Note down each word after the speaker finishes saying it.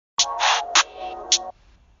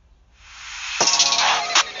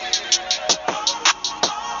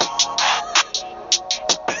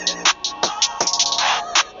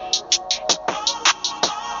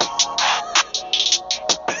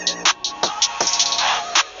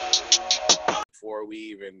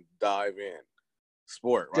even dive in.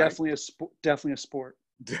 Sport, right? Definitely a sport. Definitely a sport.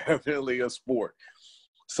 Definitely a sport.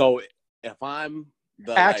 So if I'm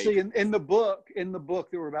actually in the book that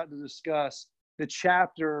we're about to discuss, the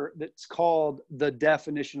chapter that's called "The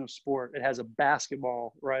Definition of Sport," it has a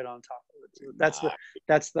basketball right on top of it. So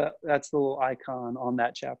that's the little icon on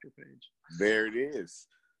that chapter page. There it is.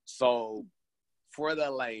 So for the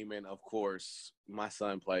layman, of course, my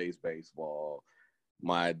son plays baseball.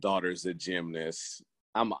 My daughter's a gymnast.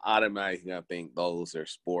 I'm automatically going to think those are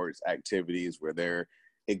sports activities where they're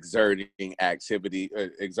exerting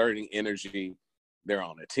energy. They're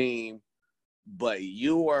on a team. But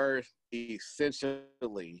you are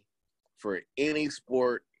essentially, for any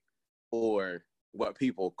sport or what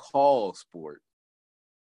people call sport,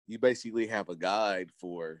 you basically have a guide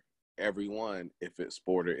for everyone if it's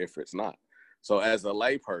sport or if it's not. So as a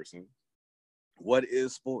layperson, what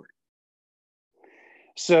is sport?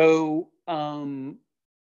 So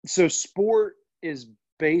sport is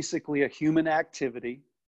basically a human activity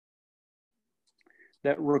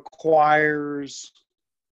that requires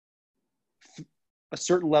a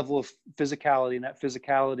certain level of physicality, and that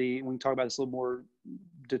physicality, we can talk about this a little more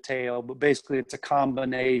detail, but basically it's a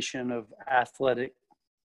combination of athletic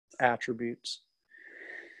attributes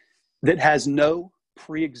that has no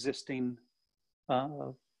pre-existing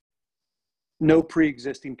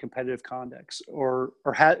competitive context,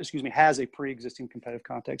 has a pre-existing competitive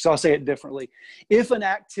context. So I'll say it differently. If an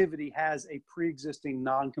activity has a pre-existing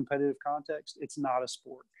non-competitive context, it's not a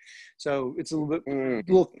sport. So it's a little bit,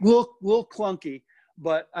 little clunky,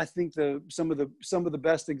 but I think some of the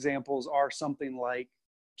best examples are something like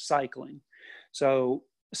cycling. So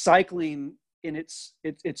cycling in its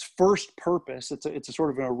first purpose, it's a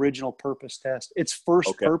sort of an original purpose test. Its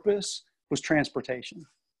first purpose was transportation.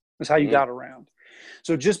 That's how you got around.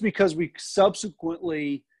 So just because we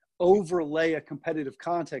subsequently overlay a competitive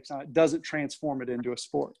context on it doesn't transform it into a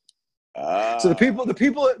sport. So the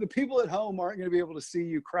people at home aren't going to be able to see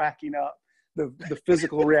you cracking up the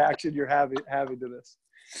physical reaction you're having to this.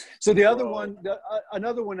 So the other one,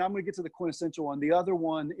 another one, I'm going to get to the quintessential one. The other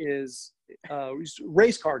one is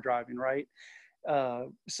race car driving, right?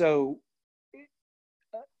 So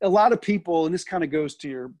a lot of people, and this kind of goes to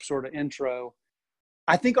your sort of intro,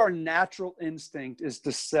 I think our natural instinct is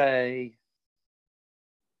to say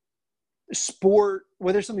sport,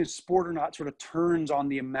 whether something is sport or not, sort of turns on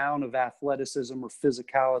the amount of athleticism or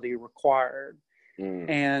physicality required.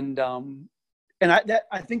 And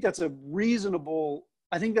I think that's a reasonable,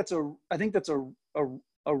 I think that's a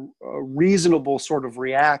reasonable sort of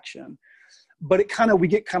reaction, but we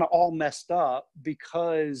get kind of all messed up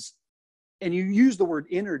because, and you use the word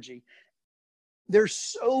energy, there's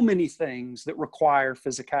so many things that require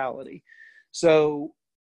physicality. So,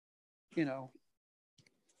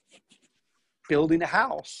 building a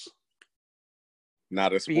house,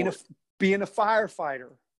 not a sport. Being a firefighter,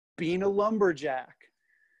 being a lumberjack,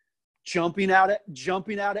 jumping out of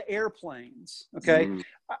airplanes. Okay.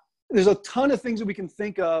 There's a ton of things that we can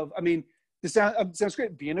think of. I mean, this sounds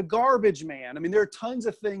great. Being a garbage man. I mean, there are tons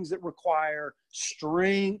of things that require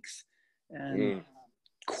strength and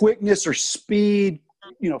quickness or speed,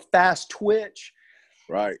 fast twitch.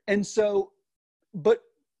 Right. And so, in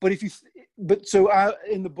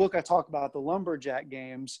the book, I talk about the lumberjack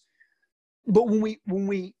games, but when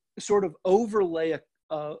we sort of overlay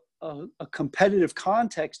a competitive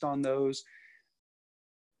context on those,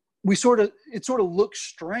 it sort of looks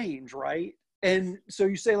strange, right? And so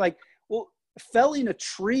you say like, well, felling a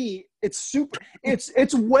tree, it's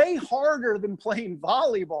way harder than playing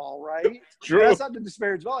volleyball, right? True. That's not to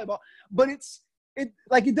disparage volleyball, but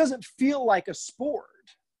it doesn't feel like a sport.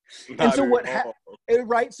 And so what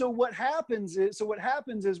happens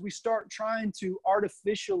is we start trying to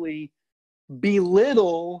artificially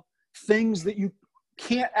belittle things that you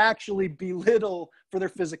can't actually belittle for their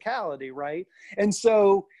physicality, right? And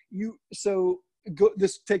so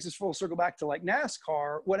this takes us full circle back to like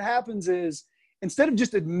NASCAR. What happens is, instead of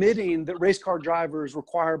just admitting that race car drivers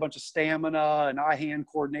require a bunch of stamina and eye-hand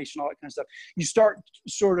coordination, all that kind of stuff, you start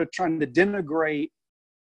sort of trying to denigrate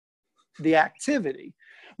the activity.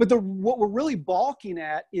 But what we're really balking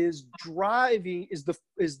at is driving is the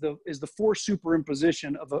forced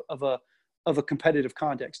superimposition of a competitive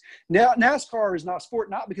context. Now, NASCAR is not a sport,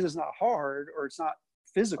 not because it's not hard or it's not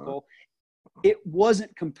physical. It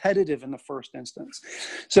wasn't competitive in the first instance.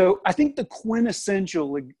 So I think the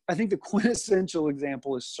quintessential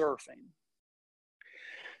example is surfing.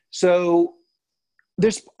 So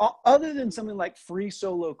there's, other than something like free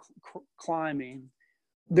solo climbing,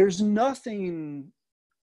 there's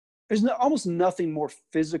almost nothing more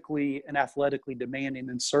physically and athletically demanding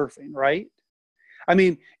than surfing, right? I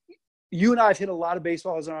mean, you and I have hit a lot of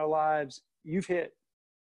baseballs in our lives. You've hit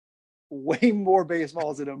way more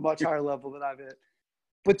baseballs at a much higher level than I've hit.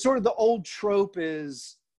 But sort of the old trope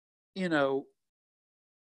is, you know,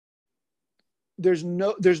 there's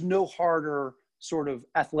no harder sort of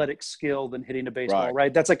athletic skill than hitting a baseball,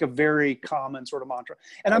 right? That's like a very common sort of mantra.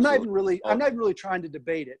 And I'm not even really trying to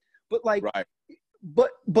debate it, but like,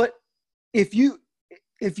 but if you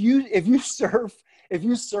surf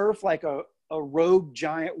like a rogue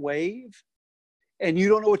giant wave and you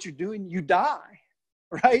don't know what you're doing, you die,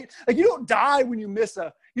 right? Like you don't die when you miss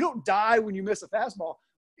a fastball.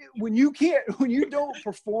 When you don't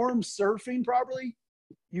perform surfing properly,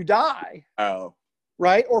 you die. Oh.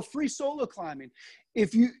 Right? Or free solo climbing.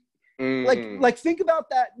 If you like think about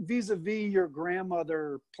that vis-a-vis your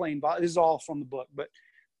grandmother playing volleyball. This is all from the book, but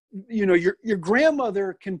you know, your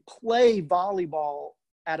grandmother can play volleyball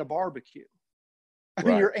at a barbecue. I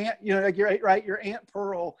mean, your aunt, you know, like your Aunt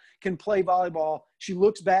Pearl can play volleyball. She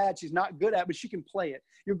looks bad. She's not good at it, but she can play it.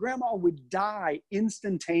 Your grandma would die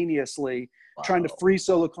instantaneously trying to free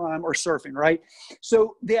solo climb or surfing, right?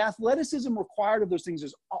 So the athleticism required of those things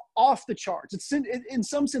is off the charts. It's in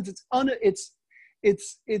some sense, it's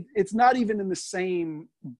not even in the same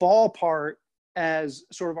ballpark as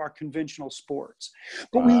sort of our conventional sports.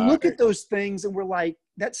 But we look at those things and we're like,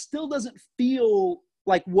 that still doesn't feel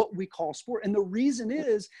like what we call sport. And the reason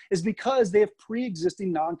is because they have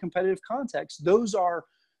pre-existing non-competitive contexts. Those are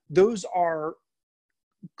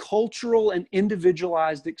cultural and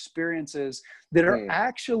individualized experiences that are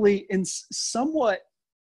actually in somewhat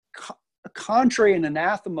contrary and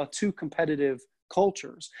anathema to competitive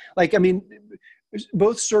cultures. Like, I mean,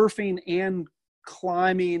 both surfing and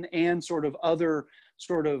climbing and sort of other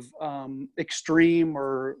sort of extreme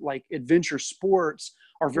or like adventure sports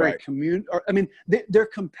are very I mean, they're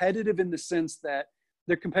competitive in the sense that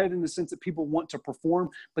people want to perform,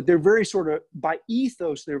 but they're very sort of by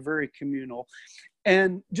ethos, they're very communal.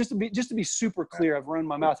 And just to be super clear, I've run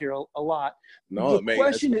my mouth here a lot. No,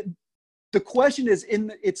 the question is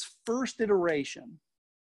in its first iteration,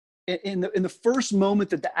 in the first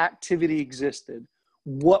moment that the activity existed,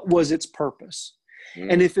 what was its purpose?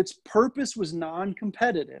 And if its purpose was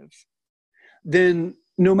non-competitive, then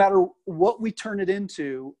no matter what we turn it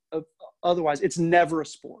into, otherwise, it's never a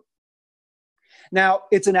sport. Now,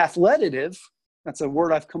 it's an athletative. That's a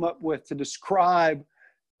word I've come up with to describe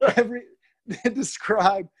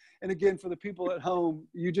and again, for the people at home,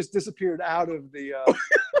 you just disappeared out of the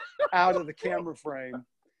camera frame,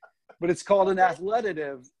 but it's called an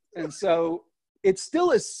athletative. And so it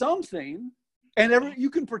still is something. And you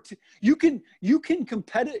can gamify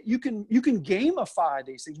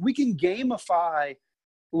these things. We can gamify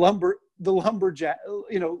lumberjack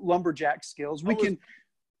skills. We can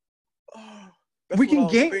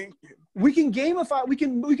gamify. We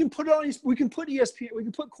can put it on. We can put ESPN. We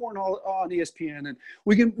can put cornhole on ESPN, and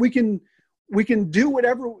we can do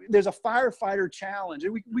whatever. There's a firefighter challenge,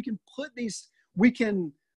 and we can put these. They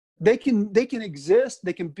can exist.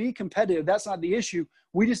 They can be competitive. That's not the issue.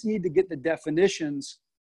 We just need to get the definitions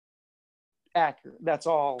accurate. That's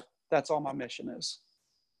all my mission is.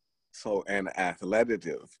 So an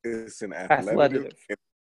athletative. It's an athletative.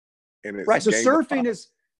 And it's right. So surfing is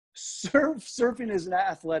an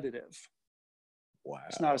athletative. Wow.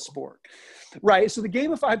 It's not a sport. Right. So the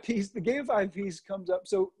gamified piece comes up.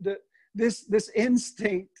 So this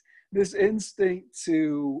instinct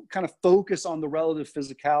to kind of focus on the relative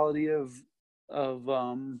physicality of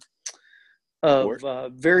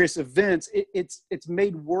various events, it's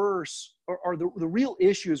made worse, or the real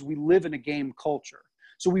issue is we live in a game culture.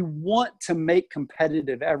 So we want to make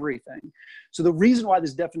competitive everything. So the reason why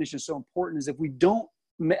this definition is so important is if we don't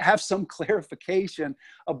have some clarification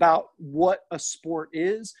about what a sport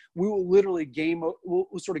is, we will literally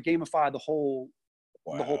we'll sort of gamify the whole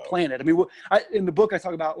planet. I mean, in the book I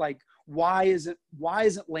talk about like why isn't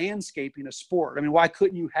landscaping a sport? I mean, why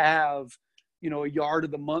couldn't you have a yard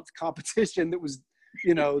of the month competition that was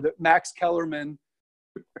that Max Kellerman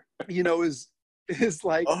is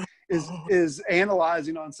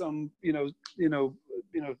analyzing on some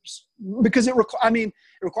because it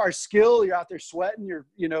requires skill. You're out there sweating. You're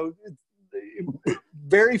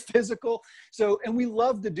very physical. So, and we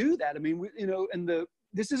love to do that. I mean,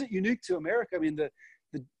 this isn't unique to America. I mean, the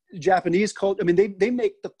Japanese culture. I mean, they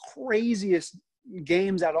make the craziest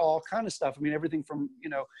games out of all kind of stuff. I mean, everything from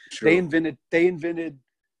they invented.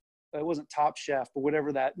 It wasn't Top Chef, but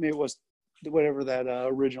whatever that. I mean, it was whatever that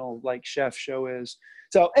original like chef show is.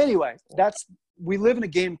 So anyway, we live in a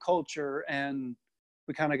game culture, and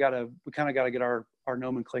we kind of gotta get our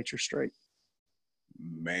nomenclature straight.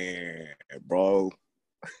 Man, bro,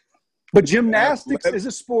 But gymnastics is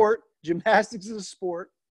a sport. Gymnastics is a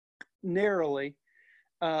sport, narrowly,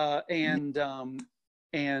 and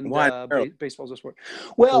baseball is a sport.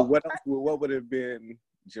 Well, so what would have been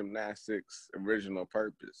gymnastics' original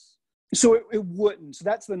purpose? So it wouldn't. So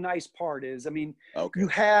that's the nice part is, I mean, Okay. you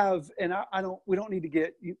have, and we don't need to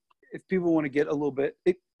get, if people want to get a little bit,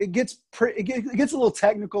 it gets a little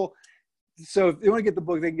technical. So if they want to get the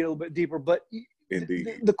book, they can get a little bit deeper. But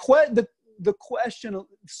Indeed. The question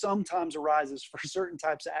sometimes arises for certain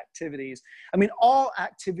types of activities. I mean, all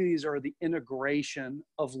activities are the integration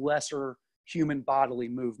of lesser human bodily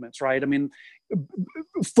movements, right? I mean,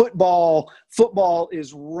 football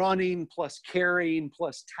is running plus carrying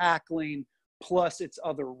plus tackling plus its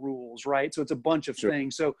other rules, right? So it's a bunch of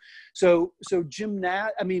things. So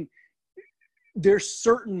I mean, there's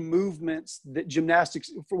certain movements that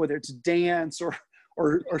gymnastics, whether it's dance or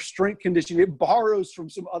strength conditioning, it borrows from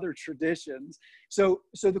some other traditions. So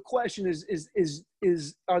the question is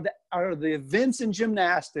are the events in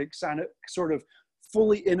gymnastics sort of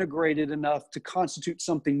fully integrated enough to constitute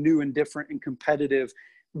something new and different and competitive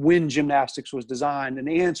when gymnastics was designed? And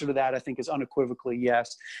the answer to that, I think, is unequivocally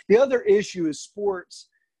yes. The other issue is sports.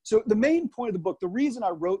 So the main point of the book, the reason I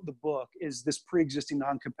wrote the book, is this pre-existing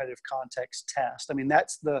non-competitive context test. I mean,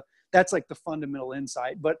 that's like the fundamental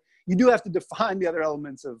insight. But you do have to define the other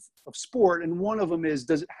elements of sport. And one of them is,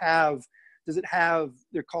 does it have,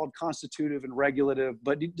 they're called constitutive and regulative,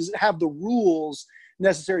 but does it have the rules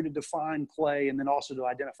necessary to define play and then also to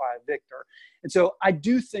identify a victor? And so I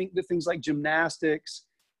do think that things like gymnastics,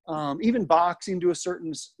 even boxing to a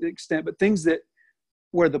certain extent, but things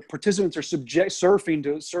where the participants are surfing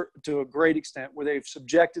to a great extent, where they've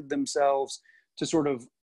subjected themselves to sort of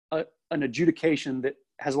an adjudication that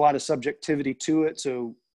has a lot of subjectivity to it.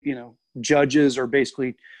 So, judges are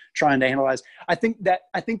basically trying to analyze. I think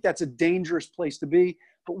that's a dangerous place to be.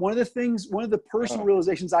 But one of the personal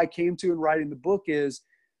realizations I came to in writing the book is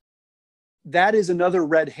that is another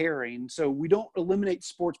red herring. So we don't eliminate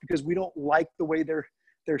sports because we don't like the way they're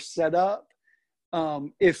set up.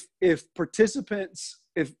 If participants,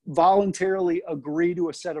 if voluntarily agree to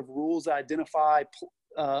a set of rules that identify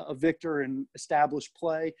a victor and establish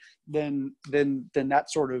play, then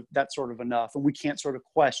that's sort of enough, and we can't sort of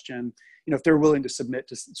question, if they're willing to submit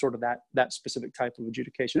to sort of that specific type of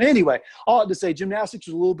adjudication. Anyway, all I have to say, gymnastics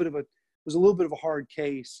was a little bit of a hard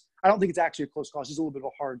case. I don't think it's actually a close call. It's just a little bit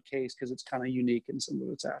of a hard case because it's kind of unique in some of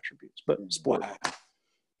its attributes. But sport. Wow.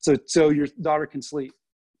 So your daughter can sleep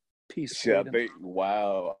peacefully.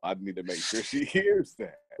 Wow, I need to make sure she hears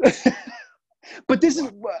that. But this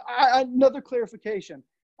is another clarification.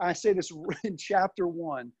 I say this in chapter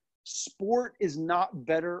 1. Sport is not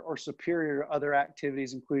better or superior to other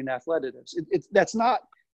activities, including athletics. It's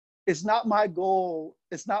not my goal.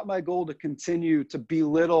 It's not my goal to continue to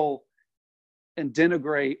belittle and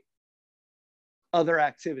denigrate other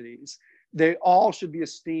activities. They all should be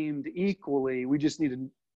esteemed equally. We just need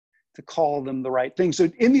to call them the right thing.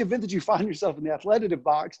 So in the event that you find yourself in the athletic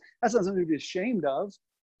box, that's not something to be ashamed of.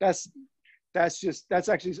 That's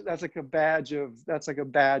like a badge of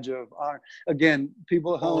honor. Again,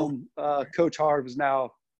 people at home, Coach Harv is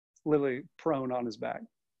now literally prone on his back.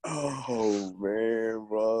 Oh man,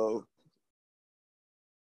 bro.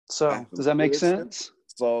 So does that make sense?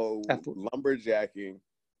 So lumberjacking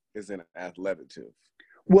is an athletic.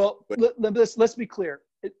 Well, let's be clear.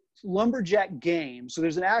 Lumberjack games. So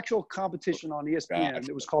there's an actual competition on ESPN.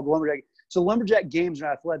 Gotcha. It was called Lumberjack. So Lumberjack games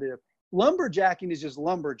are athletic. Lumberjacking is just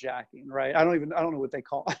lumberjacking, right? I don't know what they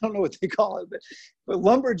call it, but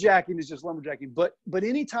lumberjacking is just lumberjacking. But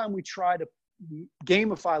anytime we try to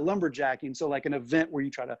gamify lumberjacking, so like an event where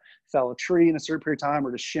you try to fell a tree in a certain period of time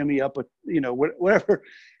or to shimmy up whatever.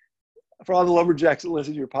 For all the lumberjacks that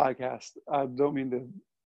listen to your podcast, I don't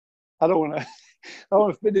want to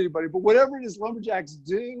offend anybody, but whatever it is lumberjacks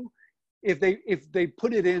do, if they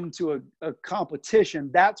put it into a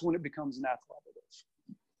competition, that's when it becomes an athletic.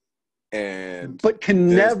 But can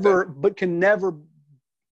never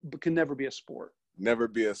be a sport. Never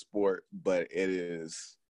be a sport, but it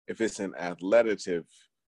is. If it's an athletic,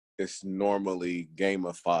 it's normally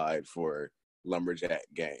gamified for lumberjack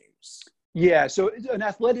games. Yeah, so an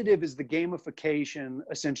athletic is the gamification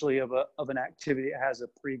essentially of an activity that has a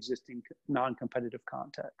pre-existing non-competitive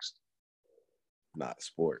context. Not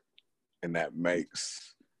sport, and that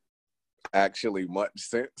makes actually much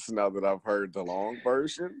sense now that I've heard the long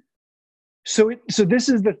version. So this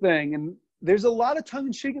is the thing, and there's a lot of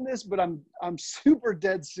tongue-in-cheek in this, but I'm super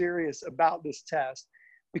dead serious about this test,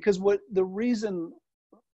 because the reason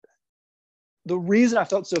I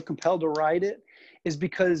felt so compelled to write it is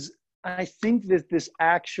because I think that this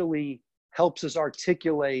actually helps us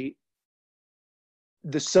articulate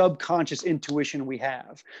the subconscious intuition we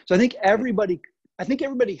have. So I think everybody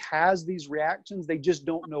has these reactions. They just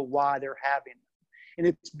don't know why they're having them. And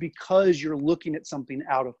it's because you're looking at something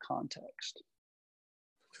out of context.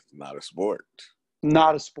 Not a sport.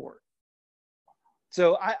 Not a sport.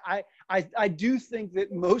 So I do think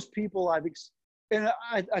that most people I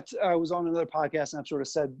was on another podcast and I've sort of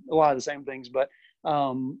said a lot of the same things, but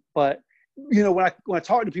you know, when I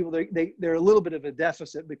talk to people, they're a little bit of a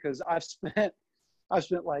deficit because I've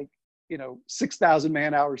spent like, you know, 6,000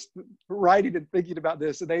 man hours writing and thinking about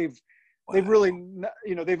this, and they've really,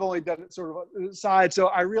 you know, they've only done it sort of aside. So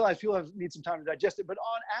I realize people need some time to digest it. But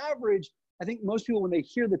on average, I think most people, when they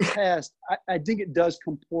hear the test, I think it does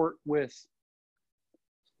comport with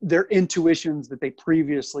their intuitions that they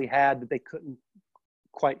previously had that they couldn't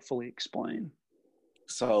quite fully explain.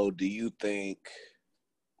 So do you think,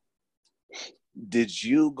 did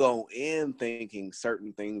you go in thinking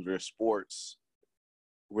certain things were sports?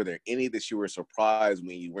 Were there any that you were surprised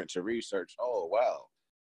when you went to research? Oh, wow.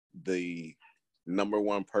 The number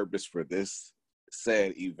one purpose for this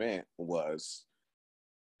said event was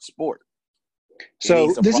sport. So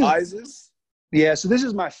any surprises? So this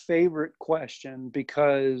is my favorite question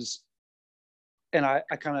because, and I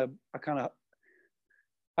kind of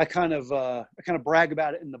brag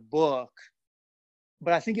about it in the book,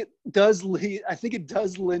 but I think it does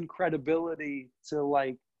lend credibility to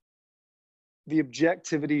like the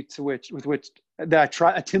objectivity with which that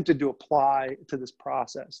I attempted to apply to this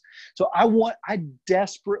process. So I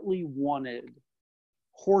desperately wanted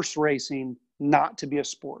horse racing not to be a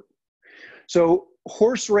sport. So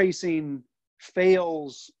horse racing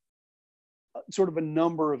fails sort of a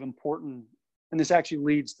number of important, and this actually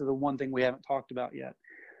leads to the one thing we haven't talked about yet.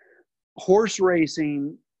 Horse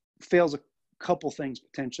racing fails a couple things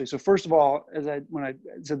potentially. So first of all, when I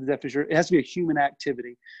said the definition, it has to be a human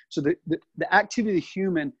activity. So the activity of the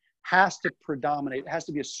human has to predominate. It has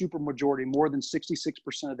to be a super majority, more than 66%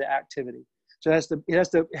 of the activity. So it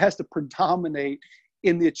has to predominate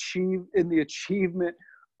in the achievement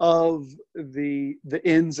of the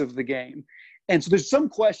ends of the game. And so there's some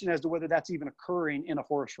question as to whether that's even occurring in a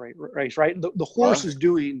horse race, right? The horse is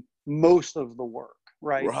doing most of the work,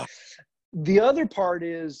 right? The other part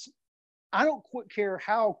is, I don't care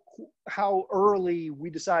how early we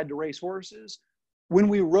decide to race horses. When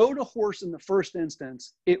we rode a horse in the first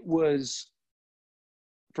instance, it was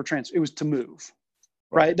it was to move,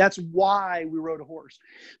 right? That's why we rode a horse.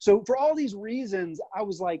 So for all these reasons, I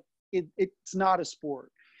was like, it's not a sport.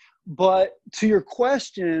 But to your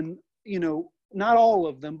question, you know, not all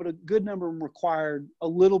of them, but a good number of them required a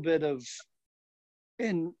little bit of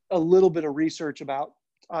research about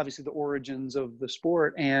obviously the origins of the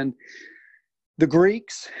sport and the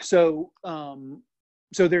Greeks. So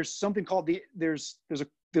there's something called there's a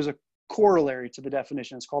corollary to the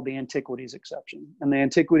definition. It's called the antiquities exception. And the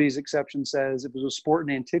antiquities exception says if it was a sport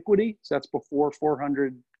in antiquity, so that's before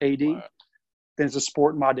 400 AD, then it's a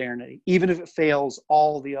sport in modernity, even if it fails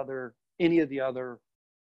any of the other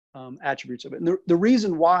attributes of it. And the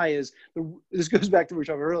reason why is, this goes back to what we were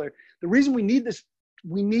talking about earlier. The reason we need this,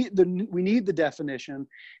 we need the definition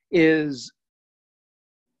is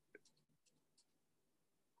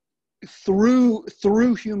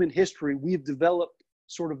through human history, we've developed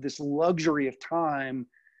sort of this luxury of time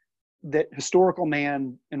that historical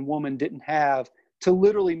man and woman didn't have to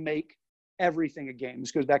literally make everything a game.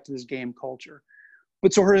 This goes back to this game culture.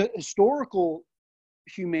 But so her historical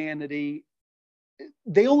humanity,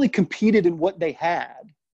 they only competed in what they had.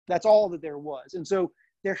 That's all that there was. And so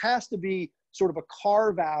there has to be sort of a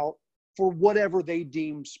carve out for whatever they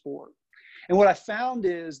deemed sport. And what I found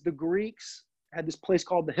is the Greeks had this place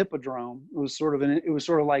called the Hippodrome. It was sort of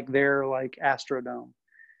like their like Astrodome.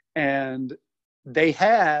 And they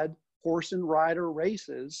had horse and rider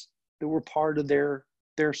races that were part of their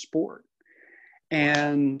sport.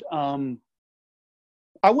 And I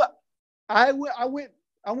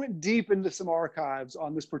went deep into some archives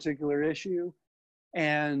on this particular issue,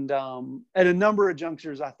 and at a number of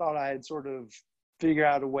junctures, I thought I had sort of figured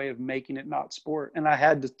out a way of making it not sport, and I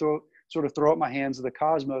had to throw up my hands to the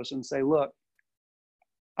cosmos and say, "Look,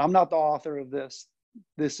 I'm not the author of this.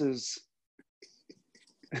 This has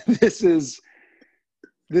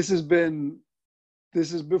been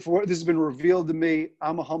revealed to me.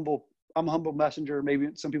 I'm a humble messenger. Maybe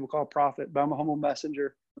some people call it prophet, but I'm a humble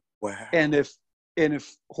messenger." Wow. And if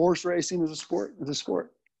horse racing is a sport, it's a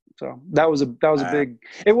sport. So that was a big.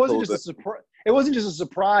 It wasn't just a surprise. It wasn't just a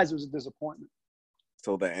surprise. It was a disappointment.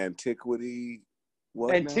 So the antiquities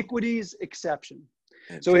exception.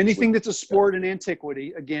 So anything that's a sport in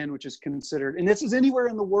antiquity, again, which is considered, and this is anywhere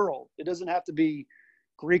in the world. It doesn't have to be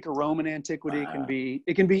Greek or Roman antiquity. It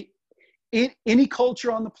can be any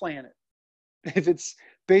culture on the planet. If it's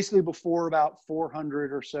basically before about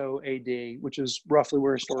 400 or so AD, which is roughly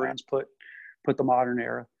where historians put the modern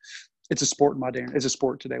era. It's a sport it's a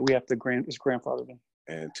sport today. We have it's grandfathered in.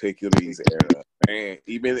 Antiquities era, and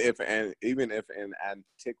even if in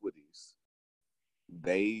antiquities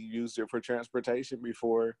they used it for transportation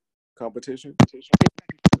before competition.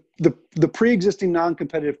 The pre-existing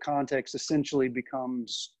non-competitive context essentially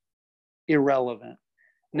becomes irrelevant.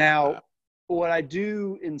 Now, what I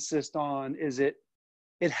do insist on is it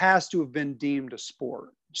has to have been deemed a sport.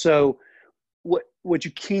 So what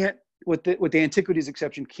you can't, with the antiquities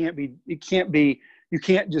exception, you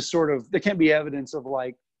can't just sort of, there can't be evidence of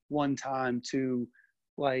like one time to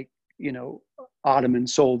like, you know, Ottoman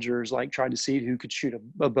soldiers like tried to see who could shoot a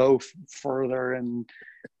bow further, and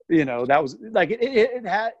you know that was like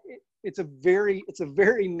it's a very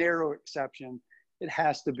narrow exception. It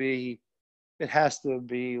has to be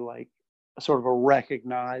like a sort of a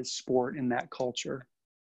recognized sport in that culture,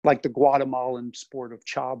 like the Guatemalan sport of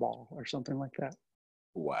Chabal or something like that.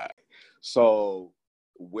 Wow. So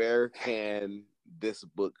where can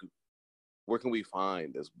we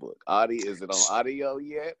find this book? Is it on audio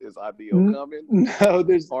yet? Is audio coming? No,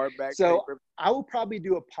 there's hardback paper. So I will probably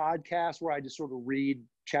do a podcast where I just sort of read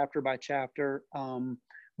chapter by chapter.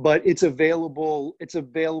 But it's available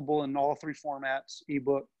in all three formats: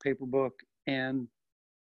 ebook, paperback, and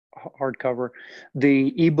hardcover.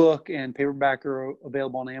 The ebook and paperback are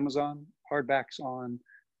available on Amazon. Hardback's on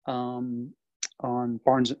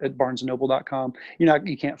barnesandnoble.com.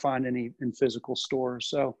 You can't find any in physical stores.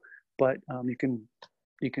 So, but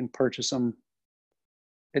you can purchase them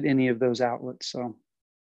at any of those outlets. So,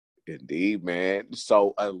 indeed, man.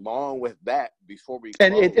 So along with that, before we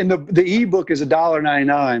and the ebook is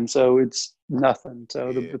 $1.99, so it's nothing. So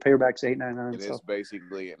yeah. the paperback's $8.99. It is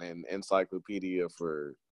basically an encyclopedia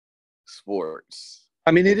for sports.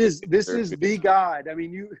 I mean, this is the guide. I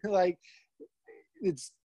mean,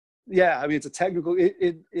 it's a technical,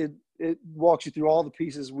 it walks you through all the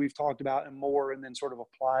pieces we've talked about and more, and then sort of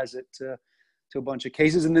applies it to a bunch of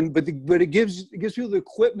cases. And then, but it gives people the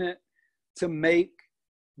equipment to make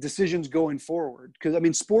decisions going forward. Because I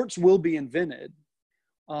mean, sports will be invented,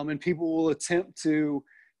 and people will attempt to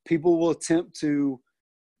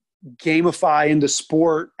gamify into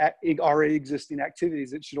sport already existing activities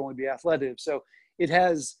that should only be athletic. So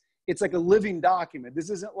it's like a living document. This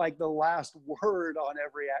isn't like the last word on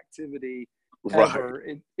every activity ever.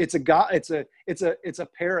 Right. It's a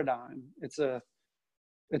paradigm. It's a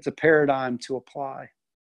paradigm to apply.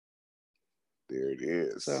 There it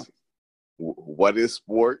is. So, what is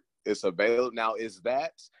sport? It's available now. Is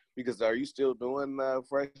that because are you still doing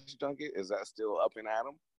Fresh Junket? Is that still up and at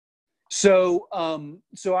 'em? So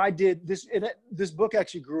I did this. This book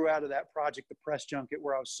actually grew out of that project, the Press Junket,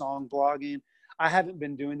 where I was song blogging. I haven't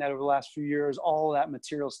been doing that over the last few years. All of that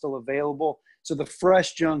material is still available. So the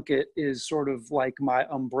Fresh Junket is sort of like my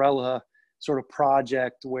umbrella sort of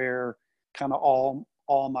project where kind of all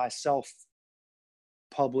my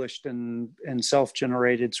self-published and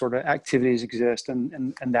self-generated sort of activities exist,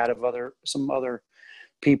 and that of some other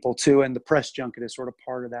people too. And the Press Junket is sort of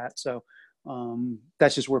part of that. So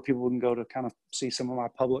that's just where people can go to kind of see some of my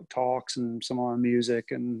public talks and some of my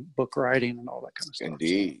music and book writing and all that kind of stuff.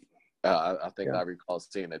 Indeed. I think I recall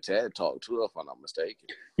seeing a TED Talk too, if I'm not mistaken.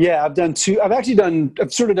 Yeah, I've done two. I've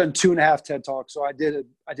sort of done 2.5 TED Talks. So I did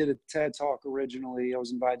a TED Talk originally. I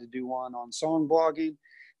was invited to do one on song blogging,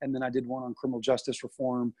 and then I did one on criminal justice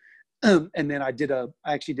reform, and then I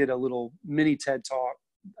actually did a little mini TED Talk.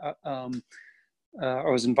 I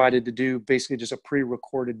was invited to do basically just a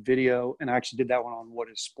pre-recorded video, and I actually did that one on what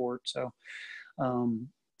is sport. So,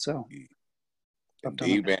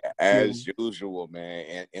 Indeed, man, as usual,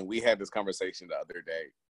 man. And we had this conversation the other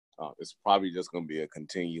day. It's probably just going to be a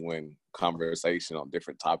continuing conversation on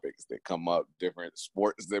different topics that come up, different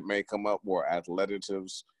sports that may come up, or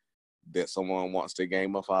athleticisms that someone wants to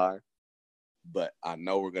gamify. But I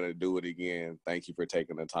know we're going to do it again. Thank you for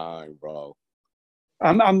taking the time, bro.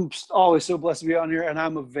 I'm always so blessed to be on here, and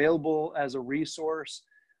I'm available as a resource.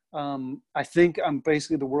 I think I'm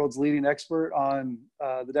basically the world's leading expert on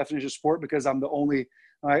the definition of sport because I'm the only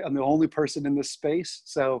person in this space.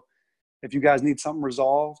 So if you guys need something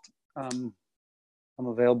resolved, I'm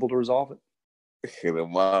available to resolve it. Hit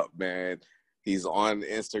him up, man. He's on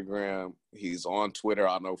Instagram. He's on Twitter.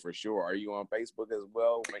 I know for sure. Are you on Facebook as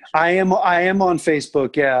well? Make sure I am on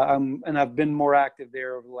Facebook. Yeah. And I've been more active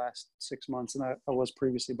there over the last 6 months than I was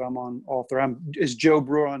previously, but I'm on all three. Is Joe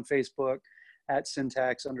Brewer on Facebook, at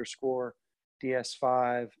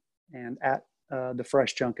syntax_DS5, and at the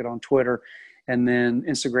Fresh Junket on Twitter. And then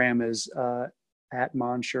Instagram is at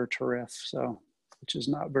Monsieur Tarif, so which is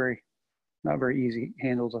not very easy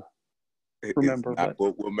handle to remember. But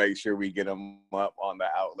we'll make sure we get them up on the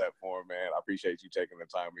outlet form, man. I appreciate you taking the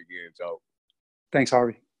time again, Joe. Thanks,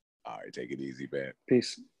 Harvey. All right, take it easy, man.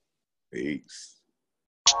 Peace. Peace.